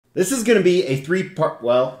This is going to be a 3-part,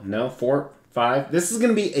 well, no, 4, 5. This is going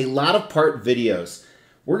to be a lot of part videos.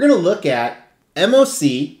 We're going to look at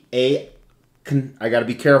MOC, I got to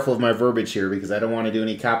be careful of my verbiage here because I don't want to do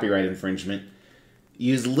any copyright infringement.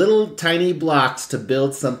 Use little tiny blocks to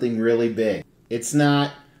build something really big. It's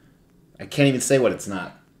not, I can't even say what it's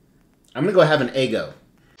not. I'm going to go have an Eggo.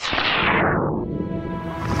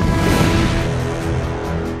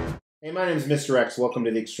 Hey, my name is Mr. X. Welcome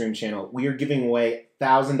to the Extreme Channel. We are giving away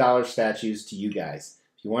 $1,000 statues to you guys.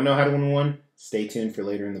 If you want to know how to win one, stay tuned for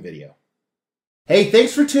later in the video. Hey,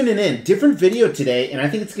 thanks for tuning in. Different video today, and I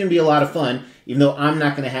think it's going to be a lot of fun, even though I'm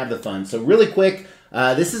not going to have the fun. So really quick,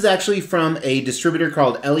 this is actually from a distributor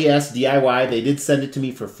called LESDIY. They did send it to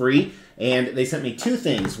me for free, and they sent me two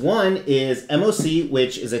things. One is MOC,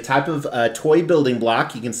 which is a type of toy building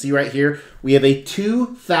block. You can see right here, we have a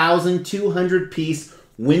 2,200 piece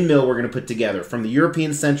windmill we're going to put together from the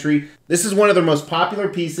European century. This is one of their most popular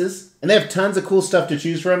pieces, and they have tons of cool stuff to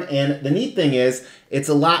choose from, and the neat thing is, it's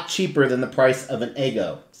a lot cheaper than the price of an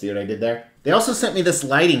Eggo. See what I did there? They also sent me this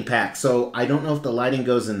lighting pack, so I don't know if the lighting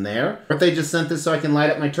goes in there, or if they just sent this so I can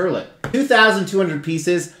light up my turlet. 2,200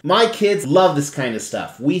 pieces. My kids love this kind of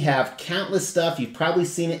stuff. We have countless stuff. You've probably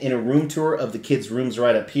seen it in a room tour of the kids' rooms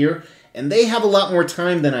right up here, and they have a lot more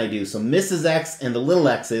time than I do, so Mrs. X and the little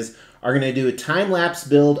X's are going to do a time-lapse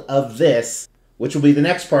build of this, which will be the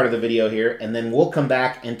next part of the video here, and then we'll come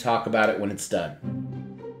back and talk about it when it's done.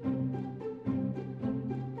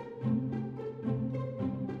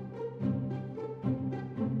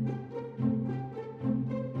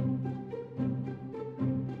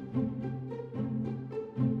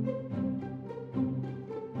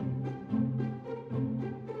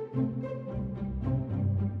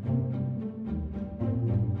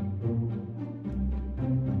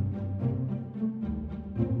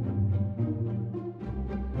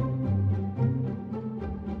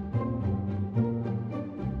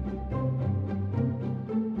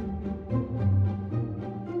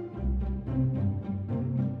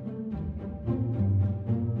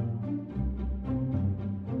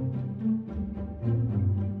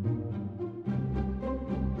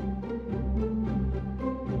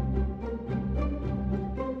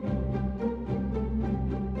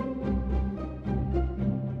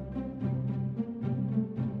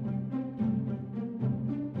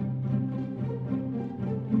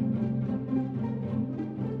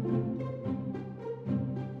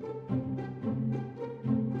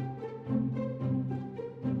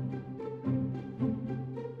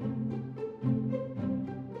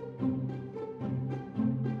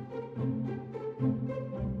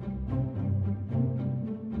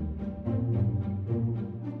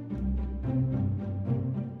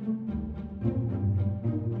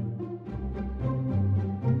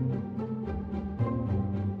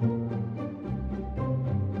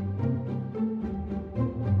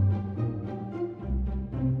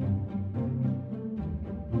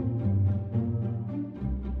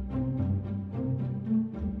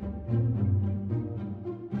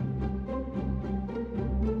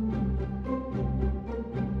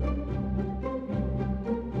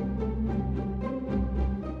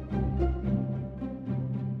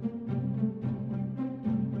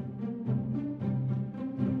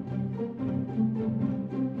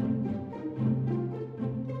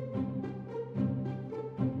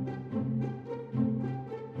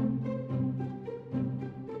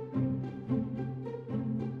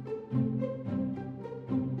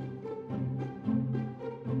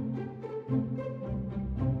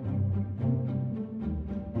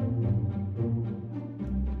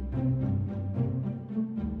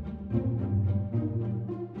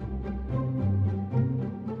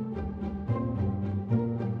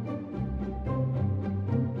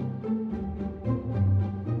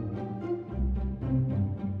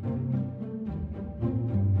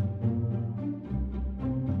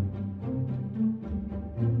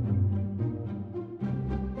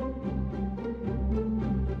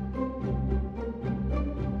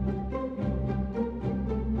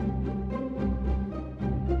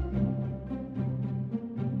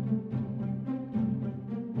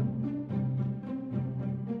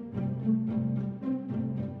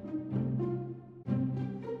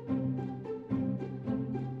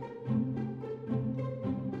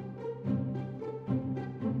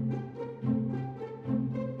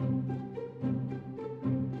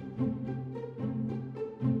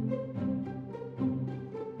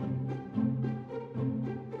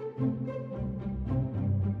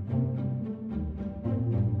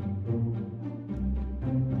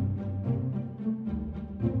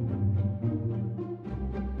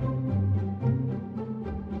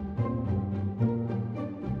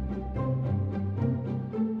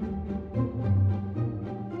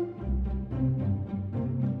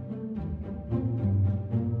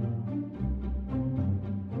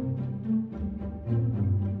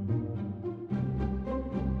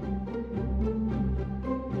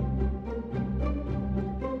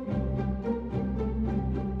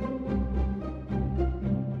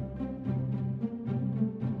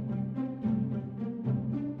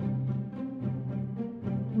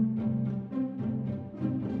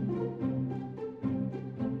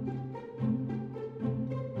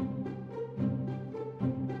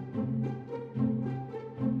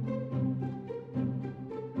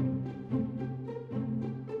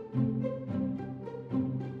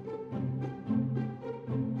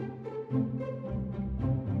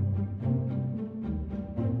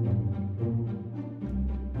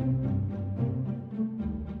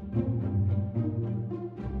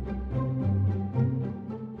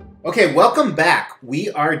 Okay, welcome back. We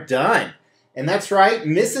are done. And that's right,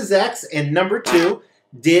 Mrs. X and number 2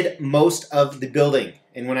 did most of the building.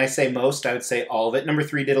 And when I say most, I would say all of it. Number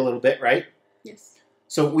 3 did a little bit, right? Yes.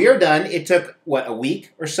 So we are done. It took, what, a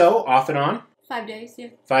week or so, off and on? 5 days, yeah.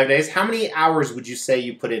 5 days. How many hours would you say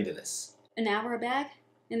you put into this? An hour a bag,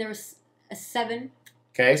 and there was a 7.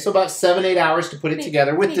 Okay, so about 7, 8 hours to put it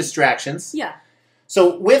together with distractions. Yeah.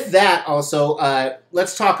 So with that also,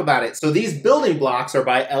 let's talk about it. So these building blocks are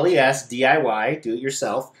by LESDIY, do it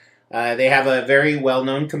yourself. They have a very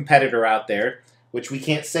well-known competitor out there, which we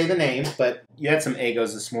can't say the name, but you had some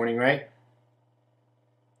Egos this morning, right?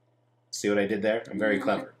 See what I did there? I'm very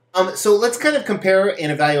clever. So let's kind of compare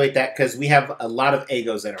and evaluate that because we have a lot of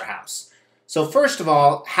Egos at our house. So first of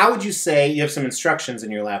all, how would you say, you have some instructions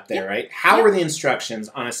in your lap there, right? How are the instructions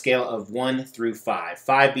on a scale of 1 through 5?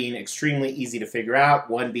 5 being extremely easy to figure out,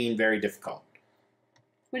 1 being very difficult.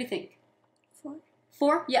 What do you think? 4?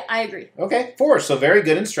 4? Yeah, I agree. Okay, 4. So very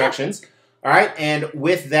good instructions. All right, and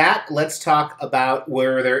with that, let's talk about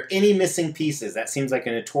were there any missing pieces? That seems like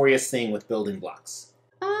a notorious thing with building blocks.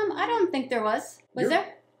 I don't think there was. Was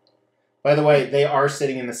there? By the way, they are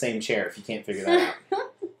sitting in the same chair if you can't figure that out.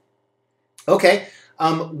 Okay,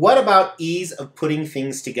 what about ease of putting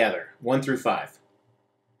things together? 1 through 5.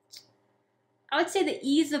 I would say the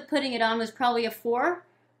ease of putting it on was probably a 4,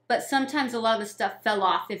 but sometimes a lot of the stuff fell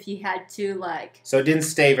off if you had to, like... So it didn't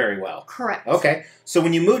stay very well. Correct. Okay, so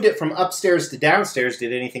when you moved it from upstairs to downstairs,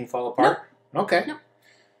 did anything fall apart? No. Okay. No.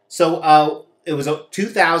 So it was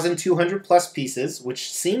 2,200 plus pieces,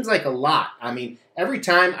 which seems like a lot. I mean, every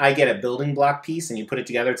time I get a building block piece and you put it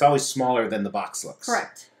together, it's always smaller than the box looks.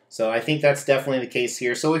 Correct. So I think that's definitely the case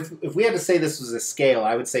here. So if we had to say this was a scale,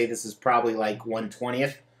 I would say this is probably like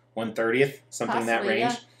 1/20th, 1/30th, something in that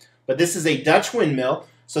range. Yeah. But this is a Dutch windmill.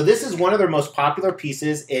 So this is one of their most popular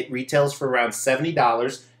pieces. It retails for around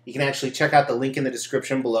 $70. You can actually check out the link in the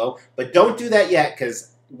description below. But don't do that yet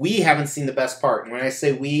because we haven't seen the best part. And when I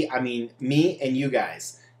say we, I mean me and you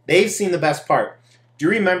guys. They've seen the best part. Do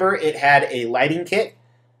you remember it had a lighting kit?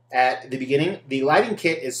 At the beginning, the lighting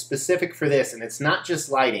kit is specific for this, and it's not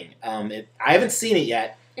just lighting. I haven't seen it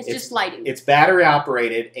yet. It's just lighting. It's battery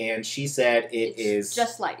operated, and she said it's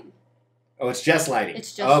just lighting. Oh, it's just lighting.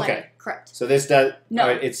 It's just lighting. Correct. So this does. No.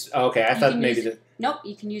 It's okay. I thought maybe. Nope.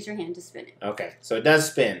 You can use your hand to spin it. Okay, so it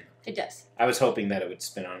does spin. It does. I was hoping that it would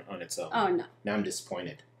spin on its own. Oh no. Now I'm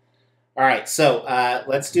disappointed. All right, so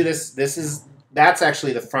let's do this. That's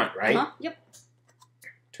actually the front, right? Yep.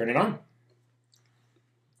 Turn it on.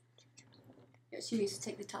 She needs to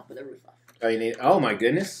take the top of the roof off. Oh, you need. Oh my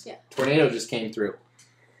goodness! Yeah. Tornado just came through.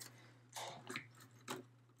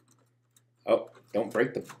 Oh, don't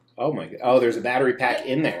break the. Oh my god! Oh, there's a battery pack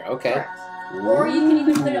in there. Okay. Correct. Or you can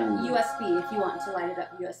even put it on USB if you want to light it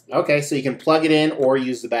up USB. Okay, so you can plug it in or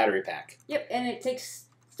use the battery pack. Yep, and it takes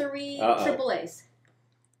 3 AAAs.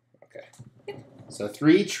 Okay. Yep. So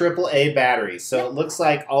 3 AAA batteries. So it looks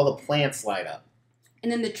like all the plants light up.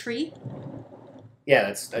 And then the tree. Yeah,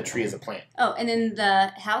 that's a tree is a plant. Oh, and then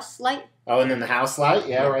the house light. Oh, and then the house light.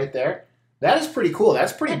 Yeah, right there. That is pretty cool.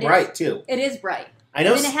 That's pretty bright too. It is bright. I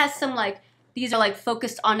know. And then it has some these are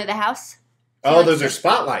focused onto the house. So oh, those are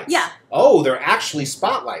spotlights. Yeah. Oh, they're actually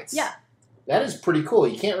spotlights. Yeah. That is pretty cool.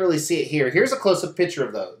 You can't really see it here. Here's a close-up picture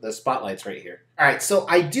of the spotlights right here. All right, so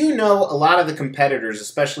I do know a lot of the competitors,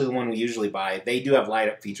 especially the one we usually buy, they do have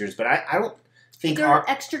light-up features, but I don't think... They're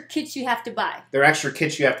extra kits you have to buy. They're extra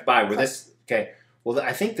kits you have to buy. Okay. Well,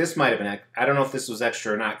 I think this might have been... I don't know if this was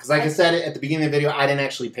extra or not, because like I said at the beginning of the video, I didn't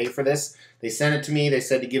actually pay for this. They sent it to me. They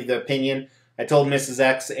said to give the opinion. I told Mrs.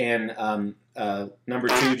 X and number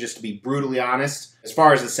 2 just to be brutally honest as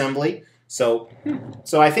far as assembly. So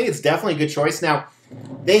I think it's definitely a good choice. Now,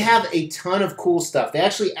 they have a ton of cool stuff. They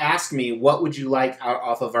actually asked me, what would you like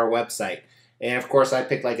off of our website? And, of course, I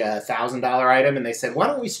picked like a $1,000 item, and they said, why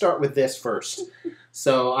don't we start with this first?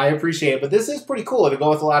 So I appreciate it. But this is pretty cool. It'll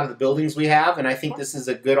go with a lot of the buildings we have, and I think this is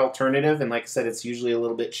a good alternative. And like I said, it's usually a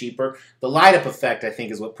little bit cheaper. The light-up effect, I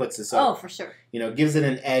think, is what puts this up. Oh, for sure. You know, gives it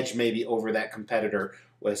an edge maybe over that competitor,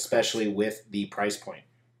 especially with the price point.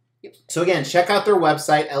 Yep. So again, check out their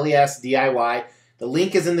website, LESDIY. The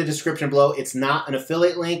link is in the description below. It's not an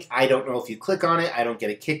affiliate link. I don't know if you click on it. I don't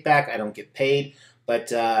get a kickback. I don't get paid.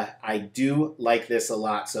 But I do like this a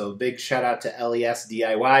lot. So big shout out to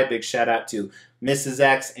LESDIY. Big shout out to Mrs.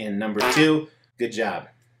 X and number 2. Good job.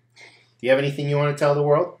 Do you have anything you want to tell the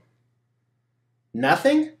world?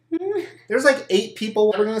 Nothing? There's like 8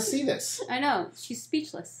 people that are going to see this. I know. She's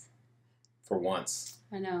speechless. For once.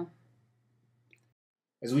 I know.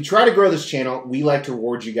 As we try to grow this channel, we like to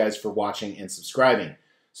reward you guys for watching and subscribing.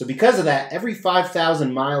 So because of that, every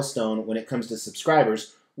 5,000 milestone when it comes to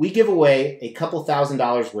subscribers, we give away a couple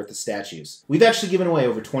 $1,000s worth of statues. We've actually given away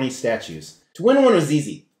over 20 statues. To win one was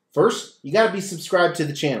easy. First, you gotta be subscribed to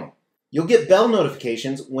the channel. You'll get bell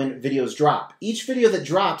notifications when videos drop. Each video that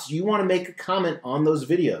drops, you wanna make a comment on those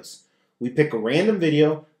videos. We pick a random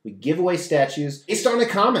video, we give away statues based on a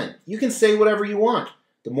comment. You can say whatever you want.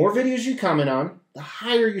 The more videos you comment on, the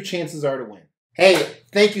higher your chances are to win. Hey,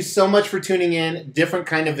 thank you so much for tuning in. Different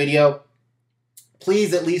kind of video.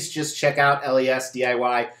 Please at least just check out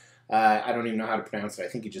LESDIY. I don't even know how to pronounce it. I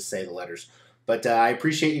think you just say the letters. But I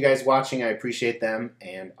appreciate you guys watching. I appreciate them.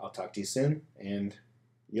 And I'll talk to you soon. And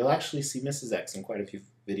you'll actually see Mrs. X in quite a few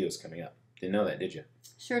videos coming up. Didn't know that, did you?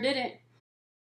 Sure didn't.